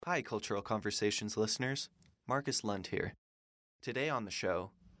Hi, Cultural Conversations listeners. Marcus Lund here. Today on the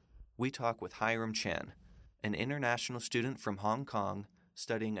show, we talk with Hiram Chan, an international student from Hong Kong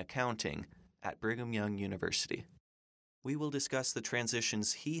studying accounting at Brigham Young University. We will discuss the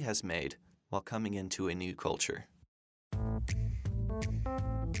transitions he has made while coming into a new culture.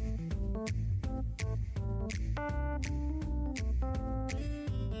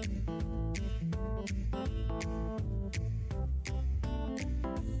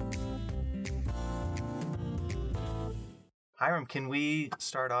 Hiram, can we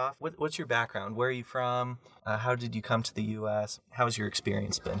start off? What's your background? Where are you from? How did you come to the U.S.? How's your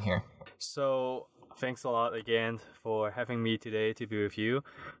experience been here? So, thanks a lot again for having me today to be with you.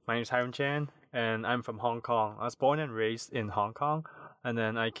 My name is Hiram Chan, and I'm from Hong Kong. I was born and raised in Hong Kong, and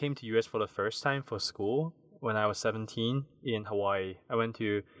then I came to U.S. for the first time for school when I was 17 in Hawaii. I went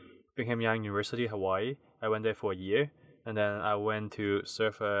to Brigham Young University, Hawaii. I went there for a year, and then I went to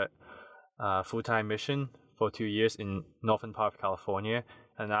serve a full-time mission for 2 years in northern part of California,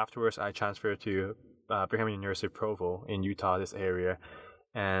 and afterwards I transferred to Brigham Young University Provo in Utah, this area,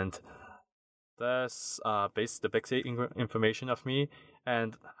 and that's the basic information of me.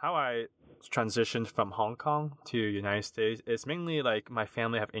 And how I transitioned from Hong Kong to United States is mainly like my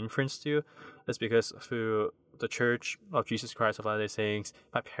family have influence too. It's because through the Church of Jesus Christ of Latter-day Saints,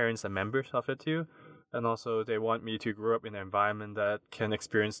 my parents are members of it too, and also they want me to grow up in an environment that can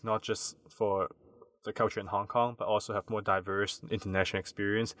experience not just for the culture in Hong Kong, but also have more diverse international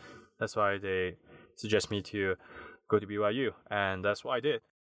experience. That's why they suggest me to go to BYU, and that's what I did.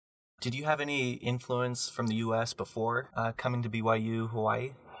 Did you have any influence from the U.S. before coming to BYU,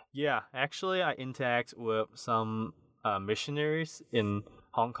 Hawaii? Yeah, actually, I interact with some missionaries in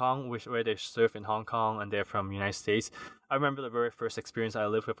Hong Kong, where they serve in Hong Kong, and they're from the United States. I remember the very first experience I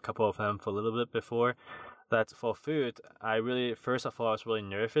lived with a couple of them for a little bit before. That for food, I was really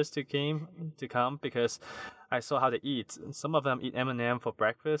nervous to come because I saw how they eat. Some of them eat M&M for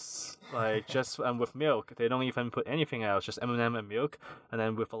breakfast, like just with milk. They don't even put anything else, just M&M and milk, and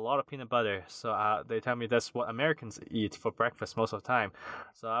then with a lot of peanut butter. So they tell me that's what Americans eat for breakfast most of the time.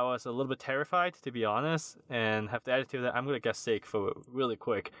 So I was a little bit terrified, to be honest, and have the attitude that I'm gonna get sick for really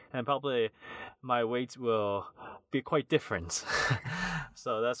quick, and probably my weight will be quite different.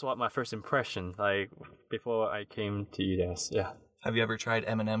 So that's what my first impression, like before I came to US. Yeah. Have you ever tried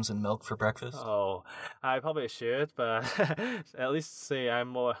M&Ms and milk for breakfast? Oh, I probably should, but at least say I'm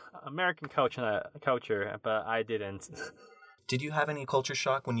more American culture, but I didn't. Did you have any culture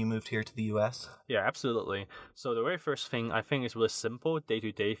shock when you moved here to the U.S.? Yeah, absolutely. So the very first thing I think is really simple,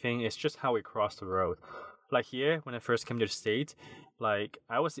 day-to-day thing is just how we cross the road. Like here, when I first came to the state, like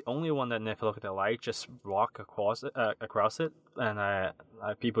I was the only one that never looked at the light, just walk across it, and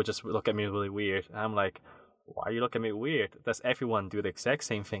people just look at me really weird. And I'm like, why you look at me weird? Does everyone do the exact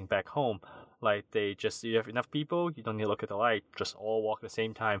same thing back home? Like you have enough people, you don't need to look at the light, just all walk at the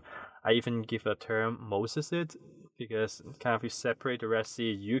same time. I even give a term Moses it, because kind of you separate the Red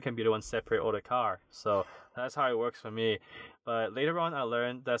Sea, you can be the one separate all the car. So that's how it works for me. But later on I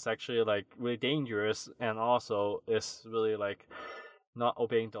learned that's actually like really dangerous, and also it's really like not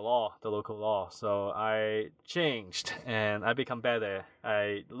obeying the local law. So I changed and I become better.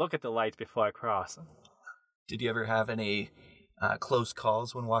 I look at the light before I cross. Did you ever have any close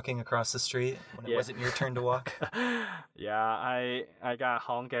calls when walking across the street when it wasn't your turn to walk? Yeah, I got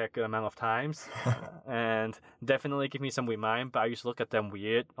honked a good amount of times, and definitely give me some remind. But I used to look at them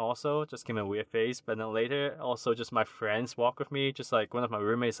weird also, just give me a weird face. But then later, also just my friends walk with me, just like one of my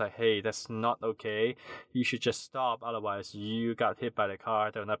roommates like, hey, that's not okay. You should just stop, otherwise you got hit by the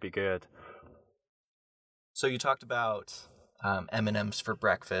car. That would not be good. So you talked about M&Ms for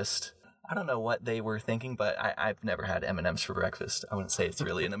breakfast. I don't know what they were thinking, but I've never had M&Ms for breakfast. I wouldn't say it's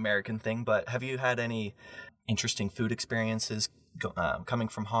really an American thing, but have you had any interesting food experiences coming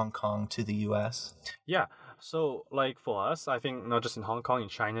from Hong Kong to the U.S.? Yeah, so like for us, I think not just in Hong Kong, in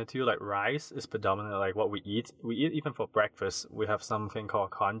China too, like rice is predominantly like what we eat. We eat even for breakfast. We have something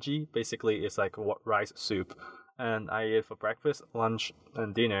called congee. Basically, it's like rice soup. And I eat it for breakfast, lunch,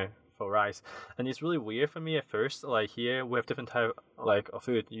 and dinner for rice. And it's really weird for me at first. Like here, we have different type of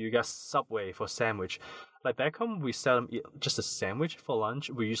food. You got Subway for sandwich. Like back home, we seldom eat just a sandwich for lunch.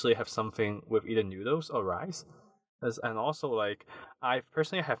 We usually have something with either noodles or rice. And also, like, I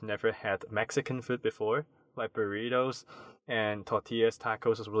personally have never had Mexican food before. Like burritos and tortillas,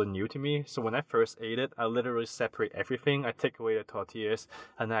 tacos was really new to me. So when I first ate it, I literally separate everything. I take away the tortillas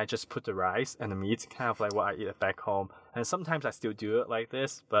and then I just put the rice and the meat, kind of like what I eat at back home. And sometimes I still do it like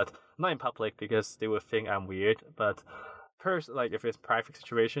this, but not in public because they would think I'm weird. But if it's private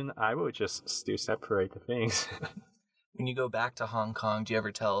situation, I will just still separate the things. When you go back to Hong Kong, do you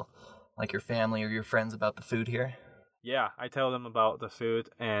ever tell like your family or your friends about the food here? Yeah, I tell them about the food,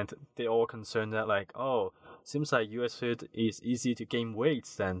 and they all concerned that like, oh, seems like U.S. food is easy to gain weight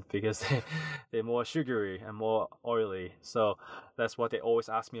then because they're more sugary and more oily. So that's what they always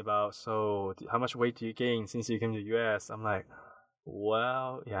ask me about. So how much weight do you gain since you came to U.S.? I'm like,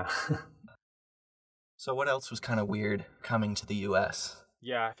 well, yeah. So what else was kind of weird coming to the U.S.?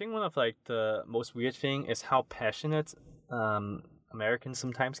 Yeah, I think one of like the most weird thing is how passionate Americans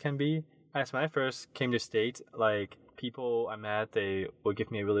sometimes can be. As when I first came to States, like people I met, they would give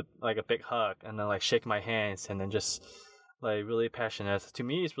me a really like a big hug and then like shake my hands and then just like really passionate. To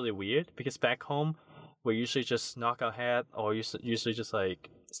me, it's really weird because back home we usually just knock our head or usually just like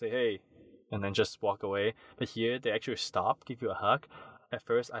say hey and then just walk away. But here they actually stop, give you a hug. At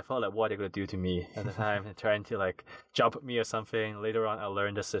first, I felt like what they're gonna do to me at the time, trying to like jump me or something. Later on, I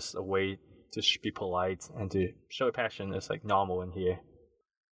learned this is a way to be polite and to show passion is like normal in here.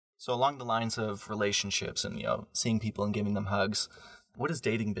 So along the lines of relationships and, seeing people and giving them hugs, what has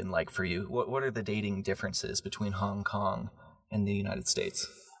dating been like for you? What are the dating differences between Hong Kong and the United States?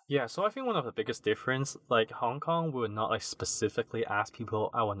 Yeah, so I think one of the biggest difference, like Hong Kong, we would not like specifically ask people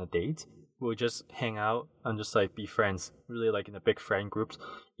I want to date. We would just hang out and just like be friends, really like in a big friend groups.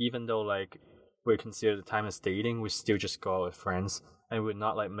 Even though like we consider the time as dating, we still just go out with friends, and we would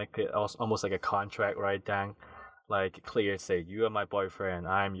not like make it almost like a contract right down, like clear say you are my boyfriend,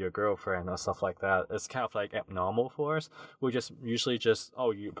 I'm your girlfriend, or stuff like that. It's kind of like abnormal for us. We just usually just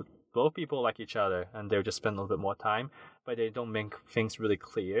you both people like each other, and they'll just spend a little bit more time, but they don't make things really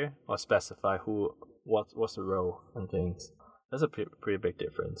clear or specify what's the role and things. That's a pretty big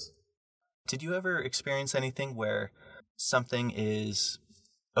difference. Did you ever experience anything where something is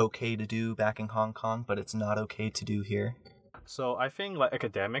okay to do back in Hong Kong, but it's not okay to do here? So I think like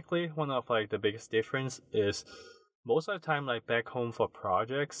academically, one of like the biggest difference is most of the time like back home for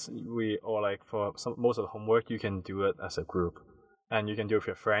projects, most of the homework you can do it as a group. And you can do it with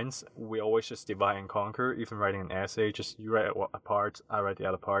your friends. We always just divide and conquer. Even writing an essay, just you write a part, I write the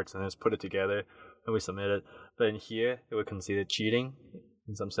other parts, and just put it together, and we submit it. But in here, it would consider cheating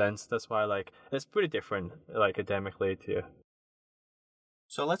in some sense. That's why like it's pretty different, like academically too.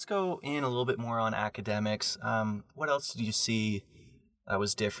 So let's go in a little bit more on academics. What else did you see that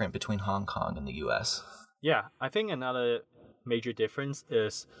was different between Hong Kong and the U.S.? Yeah, I think another major difference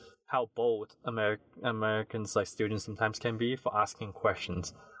is how bold Americans, like students, sometimes can be for asking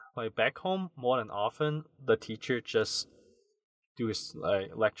questions. Like back home, more than often, the teacher just do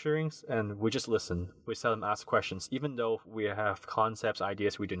like lecturings, and we just listen. We seldom ask questions, even though we have concepts,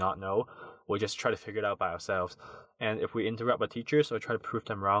 ideas we do not know. We just try to figure it out by ourselves. And if we interrupt our teachers or try to prove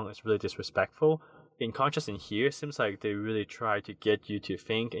them wrong, it's really disrespectful. In contrast, in here, it seems like they really try to get you to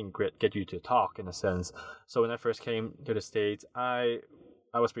think and get you to talk in a sense. So when I first came to the States, I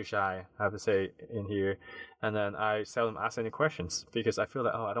was pretty shy, I have to say, in here. And then I seldom ask any questions because I feel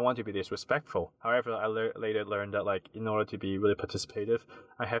like, I don't want to be disrespectful. However, I later learned that, like, in order to be really participative,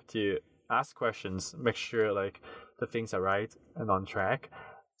 I have to ask questions, make sure, like, the things are right and on track.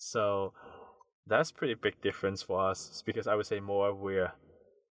 So that's pretty big difference for us because I would say more we're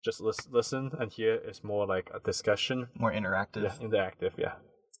just listen, and here is more like a discussion. More interactive. Yeah, interactive,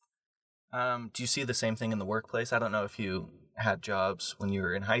 yeah. Do you see the same thing in the workplace? I don't know if you had jobs when you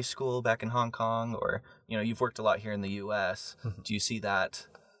were in high school back in Hong Kong, or you've worked a lot here in the U.S. Do you see that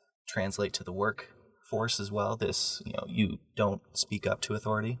translate to the workforce as well? This you don't speak up to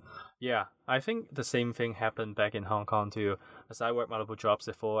authority. Yeah, I think the same thing happened back in Hong Kong too. As I worked multiple jobs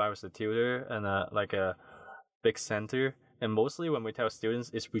before, I was a tutor and a big center. And mostly when we tell students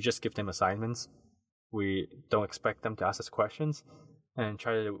is we just give them assignments. We don't expect them to ask us questions, and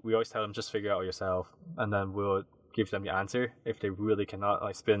we always tell them just figure it out yourself, and then we'll give them the answer if they really cannot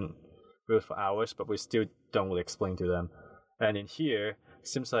like spend with for hours, but we still don't really explain to them. And in here, it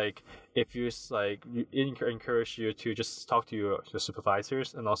seems like if you encourage you to just talk to your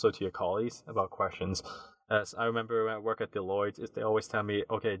supervisors and also to your colleagues about questions. As I remember when I work at Deloitte, they always tell me,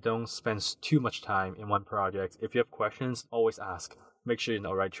 okay, don't spend too much time in one project. If you have questions, always ask. Make sure you're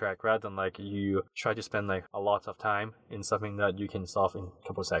on the right track rather than like you try to spend like a lot of time in something that you can solve in a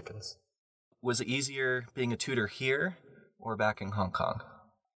couple of seconds. Was it easier being a tutor here or back in Hong Kong?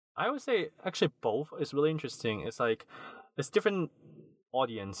 I would say actually both. It's really interesting. It's like it's different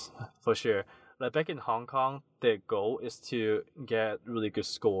audience for sure. Like back in Hong Kong, their goal is to get really good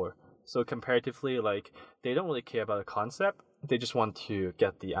score. So comparatively, like they don't really care about the concept. They just want to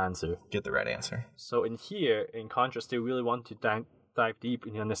get the answer. Get the right answer. So in here, in contrast, they really want to dive deep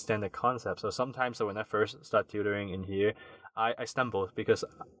and understand the concept. So sometimes when I first start tutoring in here, I stumbled because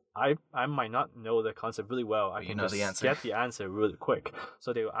I might not know the concept really well. I But you can know just the answer. get the answer really quick.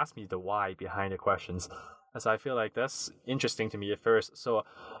 So they will ask me the why behind the questions. And so I feel like that's interesting to me at first. So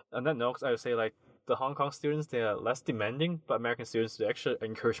on that note, I would say like the Hong Kong students, they are less demanding, but American students, they actually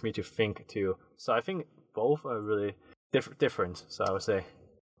encourage me to think too. So I think both are really different. So I would say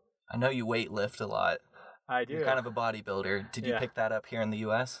I know you weight lift a lot. I do. You're kind of a bodybuilder. Did you Yeah. pick that up here in the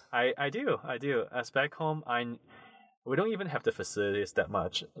U.S.? I do. As back home, we don't even have the facilities that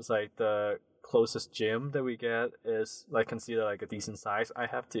much. It's like the closest gym that we get is like considered like a decent size. I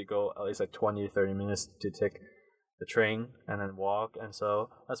have to go at least like 20-30 minutes to take the train and then walk, and so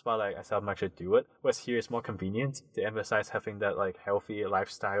that's why like I seldom actually do it. Whereas here it's more convenient to emphasize having that like healthy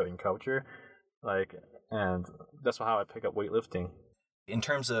lifestyle and culture, like, and that's how I pick up weightlifting. In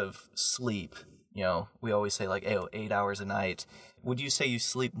terms of sleep, we always say like 8 hours a night. Would you say you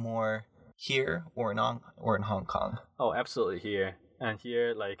sleep more here or in Hong Kong? Oh, absolutely here. And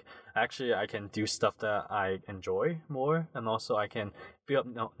here, like, actually, I can do stuff that I enjoy more, and also I can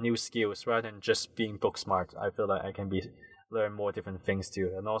build up new skills rather than just being book smart. I feel like I can learn more different things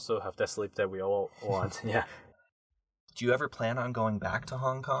too, and also have that sleep that we all want. Yeah. Do you ever plan on going back to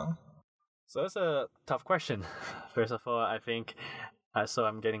Hong Kong? So that's a tough question. First of all, I think, so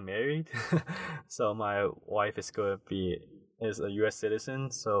I'm getting married. So my wife is a U.S.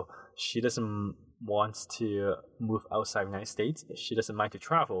 citizen, so she doesn't want to move outside the United States. She doesn't mind to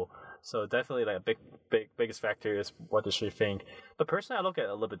travel. So definitely like a biggest factor is what does she think. But personally, I look at it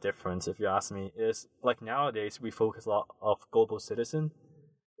a little bit different, if you ask me. Is like nowadays we focus a lot of global citizen.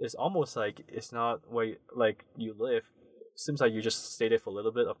 It's almost like it's not where like you live. Seems like you just stay there for a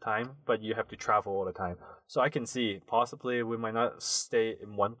little bit of time, but you have to travel all the time. So I can see possibly we might not stay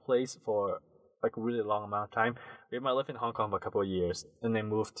in one place for like a really long amount of time. We might live in Hong Kong for a couple of years and then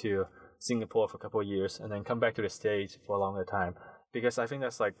move to Singapore for a couple of years and then come back to the States for a longer time. Because I think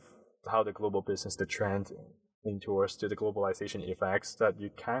that's like how the global business, the trend in towards to the globalization effects, that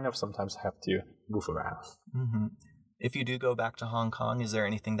you kind of sometimes have to move around. Mm-hmm. If you do go back to Hong Kong, is there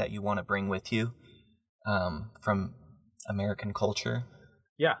anything that you want to bring with you from American culture?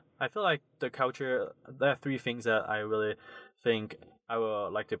 Yeah, I feel like the culture, there are three things that I really think I would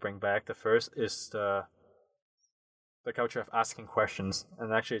like to bring back. The first is the culture of asking questions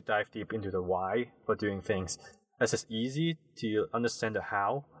and actually dive deep into the why for doing things. As it's easy to understand the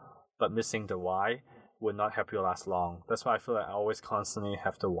how, but missing the why would not help you last long. That's why I feel like I always constantly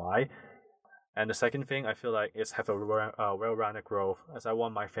have the why. And the second thing I feel like is have a well-rounded growth, as I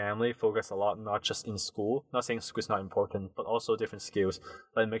want my family focus a lot, not just in school. Not saying school is not important, but also different skills.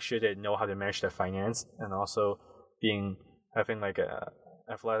 Like make sure they know how to manage their finance, and also having like a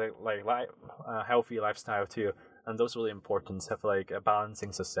athletic, healthy lifestyle too. And those are really important. Have like a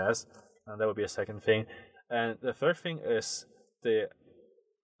balancing success, and that would be a second thing. And the third thing is the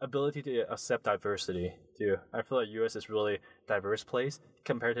ability to accept diversity too. I feel like US is really diverse place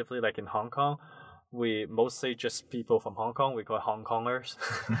comparatively. Like in Hong Kong, we mostly just people from Hong Kong. We call it Hong Kongers.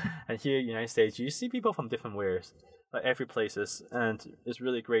 And here in the United States, you see people from different ways, like every places, and it's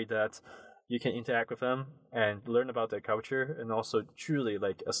really great that you can interact with them and learn about their culture, and also truly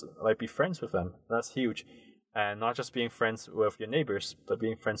like be friends with them. That's huge. And not just being friends with your neighbors, but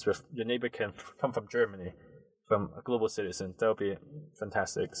being friends with your neighbor can come from Germany, from a global citizen. That would be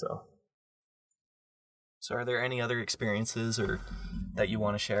fantastic. So are there any other experiences or that you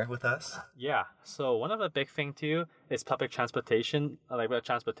want to share with us? yeah, so one of the big thing too is public transportation,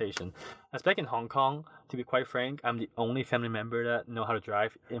 transportation. As back in Hong Kong, to be quite frank, I'm the only family member that know how to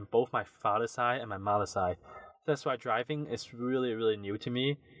drive in both my father's side and my mother's side. That's why driving is really, really new to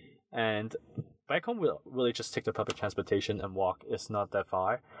me. And back home, we'll really just take the public transportation and walk. It's not that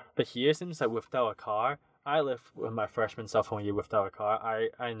far. But here, it seems like without a car, I lived with my freshman sophomore year without a car.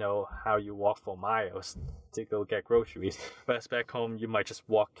 I know how you walk for miles to go get groceries. Whereas back home, you might just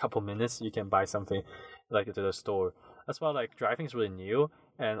walk a couple minutes, you can buy something like to the store. That's why like driving is really new,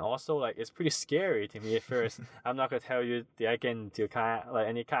 and also like it's pretty scary to me at first. I'm not gonna tell you did I get into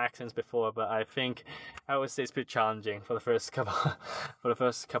any car accidents before, but I think I would say it's pretty challenging for the first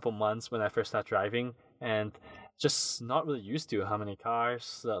couple months when I first started driving, and just not really used to how many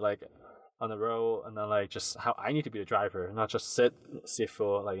cars on the road, and then like just how I need to be the driver, not just sit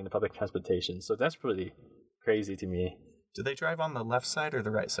for like in the public transportation. So that's really crazy to me. Do they drive on the left side or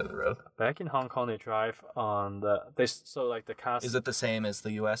the right side of the road? Back in Hong Kong, they drive on the cars. Is it the same as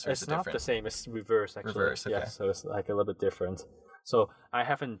the U.S. or is it different? It's not the same. It's reverse actually. Reverse, okay. Yeah, so it's like a little bit different. So I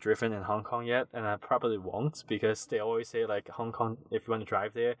haven't driven in Hong Kong yet, and I probably won't, because they always say like Hong Kong, if you want to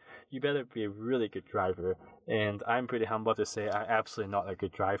drive there, you better be a really good driver. And I'm pretty humble to say I'm absolutely not a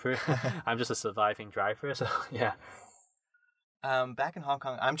good driver. I'm just a surviving driver. So yeah. Back in Hong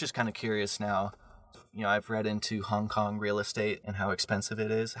Kong, I'm just kind of curious now. I've read into Hong Kong real estate and how expensive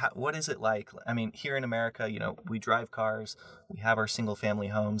it is. What is it like? I mean, here in America, we drive cars, we have our single family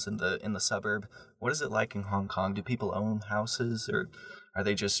homes in the suburb. What is it like in Hong Kong? Do people own houses, or are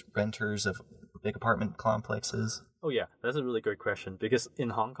they just renters of big apartment complexes? Oh yeah, that's a really good question, because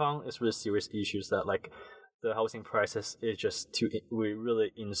in Hong Kong, it's really serious issues that like the housing prices is just we're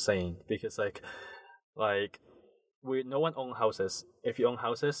really insane, because no one own houses. If you own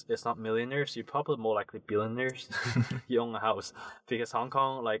houses, it's not millionaires. You're probably more likely billionaires. You own a house, because Hong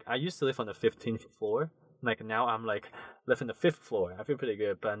Kong, like I used to live on the 15th floor. Like now I'm like live in the 5th floor. I feel pretty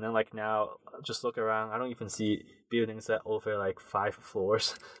good, but then like now just look around. I don't even see buildings that over like 5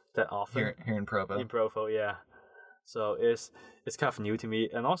 floors that often. Here in Provo. In Provo, yeah. So it's kind of new to me,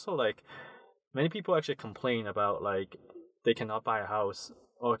 and also like many people actually complain about like they cannot buy a house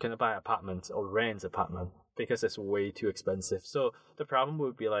or cannot buy an apartment or rent an apartment because it's way too expensive. So the problem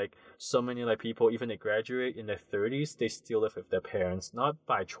would be like so many like people, even they graduate in their 30s, they still live with their parents, not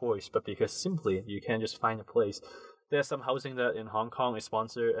by choice, but because simply you can't just find a place. There's some housing that in Hong Kong is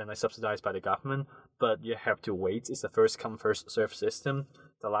sponsored and like subsidized by the government, but you have to wait. It's a first come first serve system.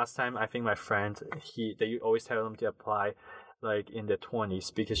 The last time I think my friend, they always tell them to apply like in their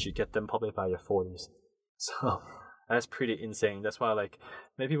 20s because you get them probably by your 40s. So that's pretty insane. That's why like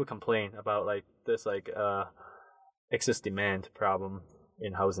many people complain about like this like excess demand problem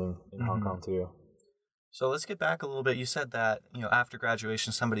in housing in Hong Kong too. So let's get back a little bit. You said that, after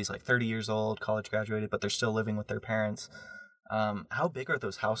graduation, somebody's like 30 years old, college graduated, but they're still living with their parents. How big are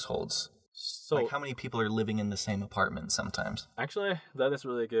those households? So, like, how many people are living in the same apartment sometimes? Actually, that is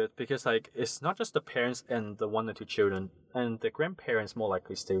really good, because like it's not just the parents and the 1 or 2 children, and the grandparents more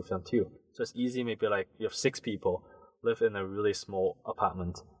likely stay with them too. So it's easy, maybe like you have 6 people live in a really small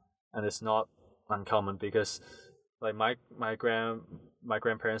apartment, and it's not uncommon because like my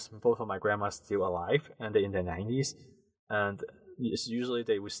grandparents, both of my grandmas still alive, and they're in their 90s, and it's usually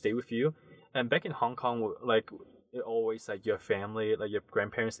they will stay with you. And back in Hong Kong, like it always like your family, like your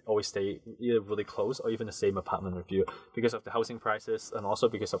grandparents always stay either really close or even the same apartment with you because of the housing prices and also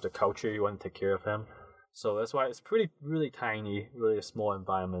because of the culture. You want to take care of them. So that's why it's really tiny, really a small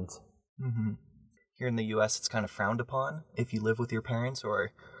environment. Mm-hmm. Here in the U.S., it's kind of frowned upon if you live with your parents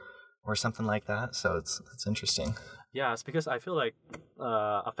or something like that. So it's interesting. Yeah, it's because I feel like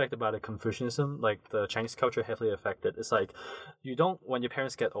affected by the Confucianism, like the Chinese culture heavily affected. It's like when your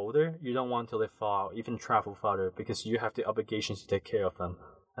parents get older, you don't want to live far, even travel farther, because you have the obligations to take care of them.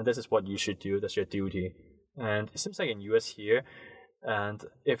 And this is what you should do. That's your duty. And it seems like in US here, and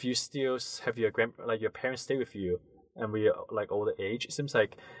if you still have your parents stay with you, and we are like older age, it seems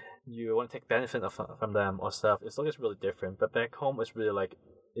like you want to take benefit from them or stuff. It's always really different. But back home, it's really like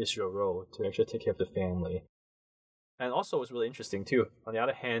it's your role to actually take care of the family. And also, it's really interesting too. On the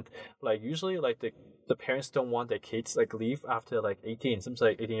other hand, like usually, like the parents don't want their kids like leave after like 18. Seems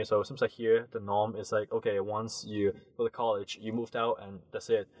like 18 years old. Seems like here the norm is like, okay, once you go to college, you moved out and that's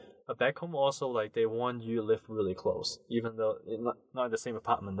it. But back home also, like they want you to live really close, even though not in the same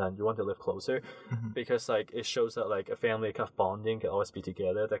apartment. Then you want to live closer, because like it shows that like a family kind of bonding can always be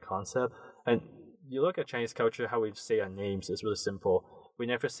together. That concept. And you look at Chinese culture, how we say our names is really simple. We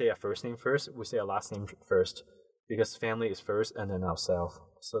never say our first name first. We say our last name first. Because family is first and then ourselves.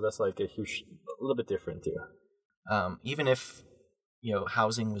 So that's like a little bit different too. Even if,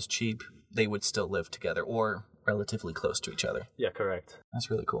 housing was cheap, they would still live together or relatively close to each other. Yeah, correct.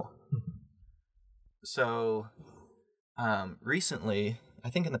 That's really cool. So, recently, I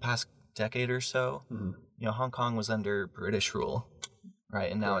think in the past decade or so, Hong Kong was under British rule,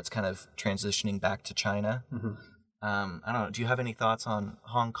 right? And now it's kind of transitioning back to China. I don't know. Do you have any thoughts on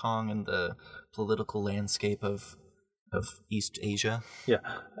Hong Kong and the political landscape of East Asia? Yeah,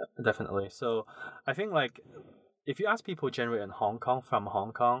 definitely. So I think like if you ask people generally in Hong Kong from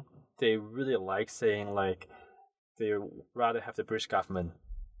Hong Kong, they really like saying like they rather have the British government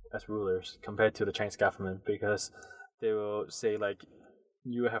as rulers compared to the Chinese government, because they will say like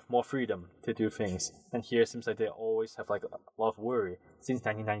you have more freedom to do things. And here it seems like they always have like a lot of worry since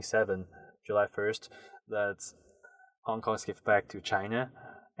 1997, July 1st, that Hong Kong's give back to China.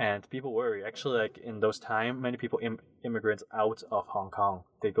 And people worry. Actually, like in those times, many people immigrants out of Hong Kong.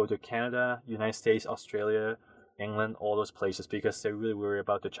 They go to Canada, United States, Australia, England, all those places, because they really worry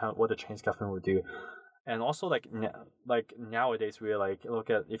about what the Chinese government will do. And also, like nowadays, we like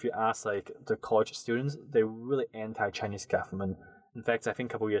look at, if you ask like the college students, they're really anti-Chinese government. In fact, I think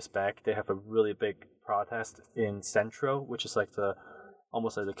a couple years back, they have a really big protest in Central, which is like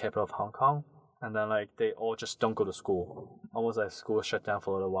almost like the capital of Hong Kong. And then like they all just don't go to school. Almost like school shut down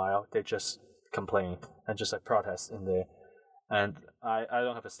for a little while. They just complain and just like protest in there. And I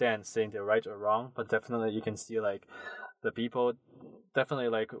don't have a stand saying they're right or wrong, but definitely you can see like the people definitely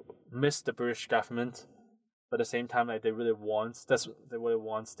like miss the British government, but at the same time like they really want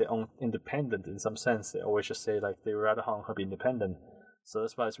their own independence in some sense. They always just say like they would rather Hong Kong be independent. So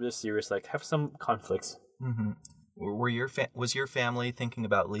that's why it's really serious. Like have some conflicts. Mm-hmm. Was your family thinking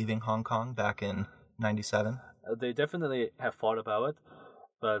about leaving Hong Kong back in '97? They definitely have thought about it,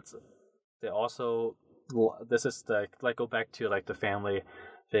 but they also this is like go back to like the family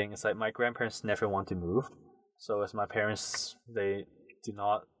thing. It's like my grandparents never want to move, so as my parents they need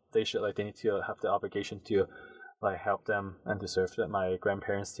to have the obligation to like help them and to serve my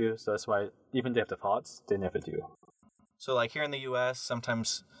grandparents too. So that's why even they have the thoughts, they never do. So like here in the U.S.,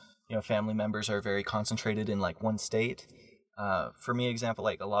 sometimes family members are very concentrated in like one state. For me, example,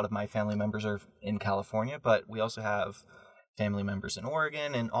 like a lot of my family members are in California, but we also have family members in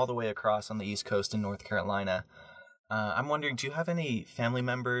Oregon and all the way across on the East Coast in North Carolina. I'm wondering, do you have any family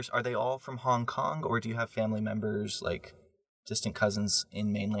members? Are they all from Hong Kong, or do you have family members like distant cousins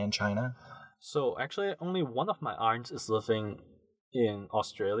in mainland China? So actually, only one of my aunts is living in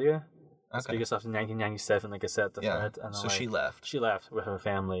Australia. It's because of 1997, like I said, the threat. And so she left. She left with her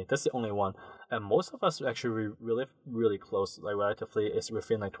family. That's the only one. And most of us actually live really close, like relatively, it's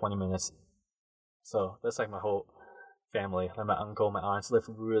within like 20 minutes. So that's like my whole family. Like my uncle, my aunts live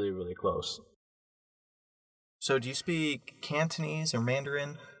really, really close. So do you speak Cantonese or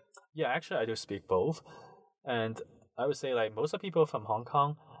Mandarin? Yeah, actually I do speak both. And I would say like most of the people from Hong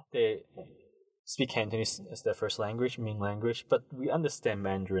Kong, they speak Cantonese as their first language, main language, but we understand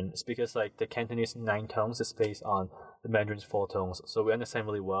Mandarin. It's because like the Cantonese 9 tones is based on the Mandarin's 4 tones, so we understand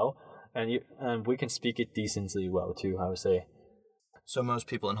really well, and we can speak it decently well too, I would say. So most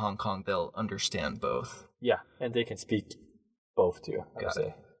people in Hong Kong, they'll understand both. Yeah, and they can speak both too, I would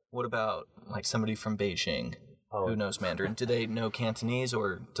say. What about like somebody from Beijing who knows Mandarin? Do they know Cantonese,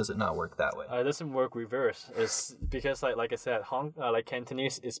 or does it not work that way? It doesn't work reverse. It's because like I said, like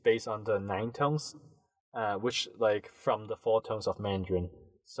Cantonese is based on the 9 tones, which like from the 4 tones of Mandarin.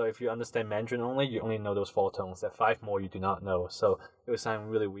 So if you understand Mandarin only, you only know those 4 tones. There are 5 more you do not know. So it would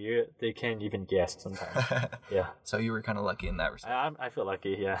sound really weird. They can't even guess sometimes. Yeah. So you were kind of lucky in that respect. I feel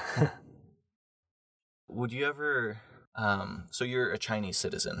lucky, yeah. Would you ever... so you're a Chinese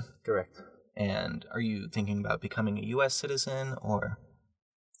citizen. Correct. And are you thinking about becoming a U.S. citizen, or?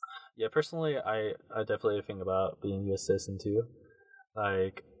 Yeah, personally, I definitely think about being a U.S. citizen too.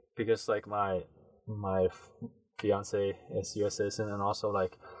 Like, because like my fiance is U.S. citizen, and also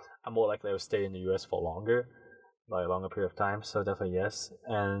like I'm more likely to stay in the U.S. for longer period of time. So definitely yes.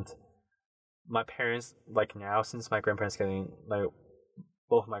 And my parents, like now, since my grandparents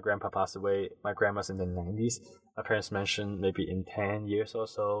both my grandpa passed away, my grandma's in the 90s. My parents mentioned maybe in 10 years or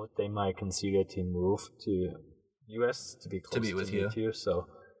so, they might consider to move to U.S. to be close to be with you too. So,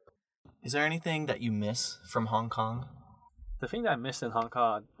 is there anything that you miss from Hong Kong? The thing that I miss in Hong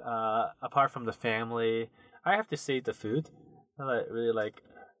Kong, apart from the family, I have to say the food. I really like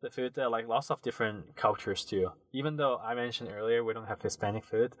the food. There are like lots of different cultures too. Even though I mentioned earlier we don't have Hispanic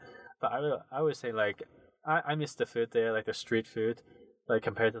food, but I would say like I miss the food there, like the street food. Like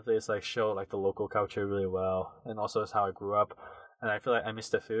comparatively, it's like show like the local culture really well, and also it's how I grew up, and I feel like I miss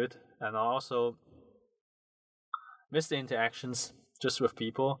the food, and I also miss the interactions just with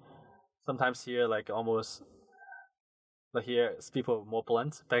people. Sometimes here, like almost like here, people are more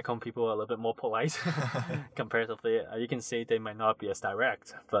blunt. Back home, people are a little bit more polite. Comparatively, you can say they might not be as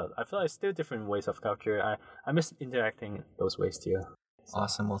direct, but I feel like still different ways of culture. I miss interacting those ways too. So.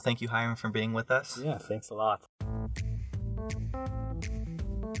 Awesome. Well, thank you, Hiram, for being with us. Yeah, thanks a lot.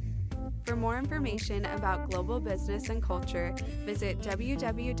 For more information about global business and culture, visit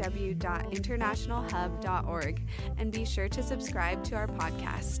www.internationalhub.org and be sure to subscribe to our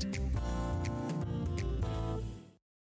podcast.